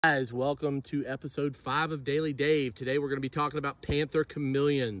Guys, welcome to episode 5 of Daily Dave. Today we're going to be talking about Panther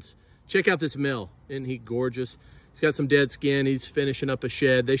Chameleons. Check out this male. Isn't he gorgeous? He's got some dead skin. He's finishing up a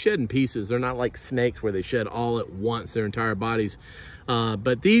shed. They shed in pieces. They're not like snakes where they shed all at once, their entire bodies.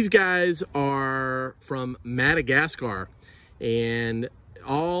 But these guys are from Madagascar, and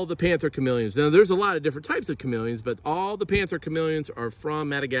all the Panther Chameleons. Now, there's a lot of different types of chameleons, but all the Panther Chameleons are from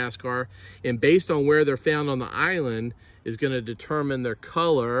Madagascar, and based on where they're found on the island is going to determine their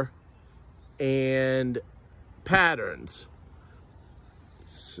color and patterns.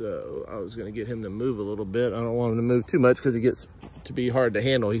 So I was going to get him to move a little bit. I don't want him to move too much because he gets to be hard to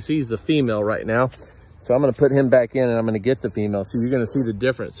handle. He sees the female right now. So I'm going to put him back in and I'm going to get the female. So you're going to see the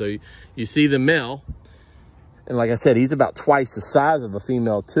difference. So you see the male. And like I said, he's about twice the size of a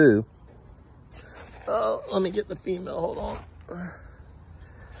female too. Oh, let me get the female. Hold on.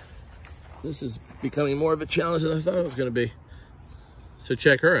 This is becoming more of a challenge than I thought it was going to be. So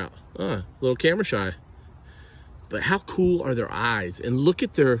check her out. A little camera shy. But how cool are their eyes? And look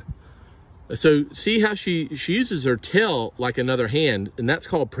at their... So see how she uses her tail like another hand, and that's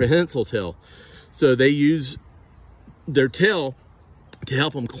called prehensile tail. So they use their tail to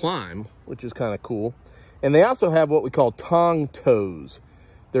help them climb, which is kind of cool. And they also have what we call tongue toes.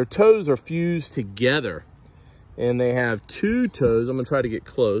 Their toes are fused together. And they have 2 toes. I'm going to try to get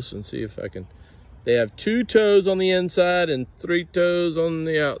close and see if I can. They have 2 toes on the inside and 3 toes on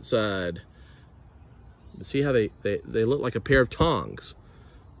the outside. See how they look like a pair of tongs.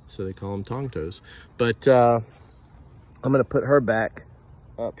 So they call them tongue toes. But I'm going to put her back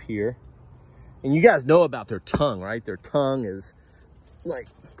up here. And you guys know about their tongue, right? Their tongue is like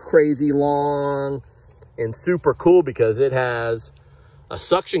crazy long and super cool because it has a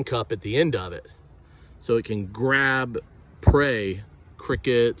suction cup at the end of it. So it can grab prey,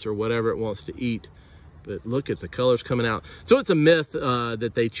 crickets or whatever it wants to eat. But look at the colors coming out. So it's a myth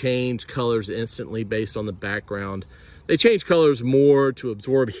that they change colors instantly based on the background. They change colors more to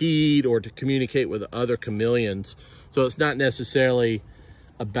absorb heat or to communicate with other chameleons. So it's not necessarily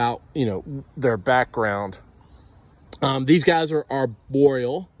about, you know, their background. These guys are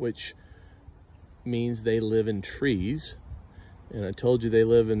arboreal, which means they live in trees. And I told you they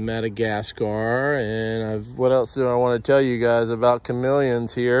live in Madagascar. And what else do I want to tell you guys about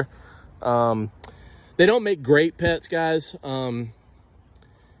chameleons here? They don't make great pets, guys.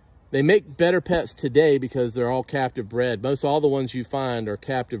 They make better pets today because they're all captive bred. Most all the ones you find are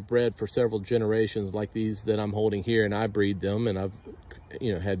captive bred for several generations, like these that I'm holding here, and I breed them, and I've,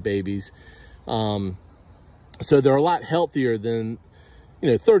 you know, had babies. So they're a lot healthier than, you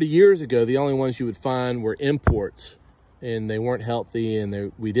know, 30 years ago. The only ones you would find were imports, and they weren't healthy,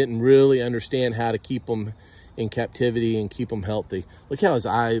 and we didn't really understand how to keep them in captivity and keep them healthy. Look how his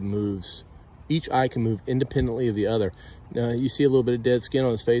eye moves. Each eye can move independently of the other. Now, you see a little bit of dead skin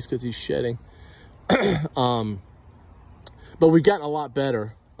on his face because he's shedding. But we've gotten a lot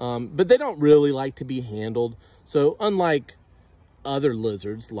better. But they don't really like to be handled. So unlike other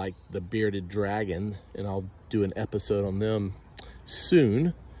lizards, like the bearded dragon, and I'll do an episode on them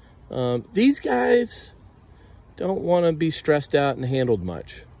soon, these guys don't want to be stressed out and handled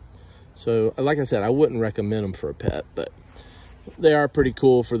much. So, like I said, I wouldn't recommend them for a pet, but they are pretty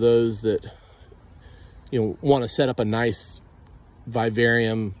cool for those that, you know, want to set up a nice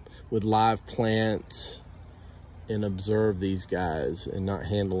vivarium with live plants and observe these guys and not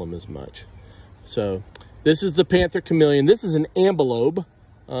handle them as much. So this is the Panther Chameleon. This is an ambelobe.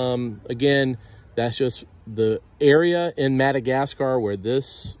 Again, that's just the area in Madagascar where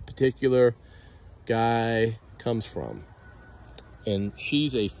this particular guy comes from. And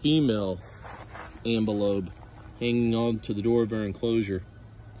she's a female ambelobe hanging on to the door of her enclosure.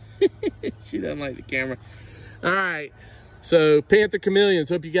 She doesn't like the camera. All right. So Panther Chameleons,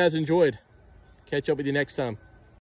 hope you guys enjoyed. Catch up with you next time.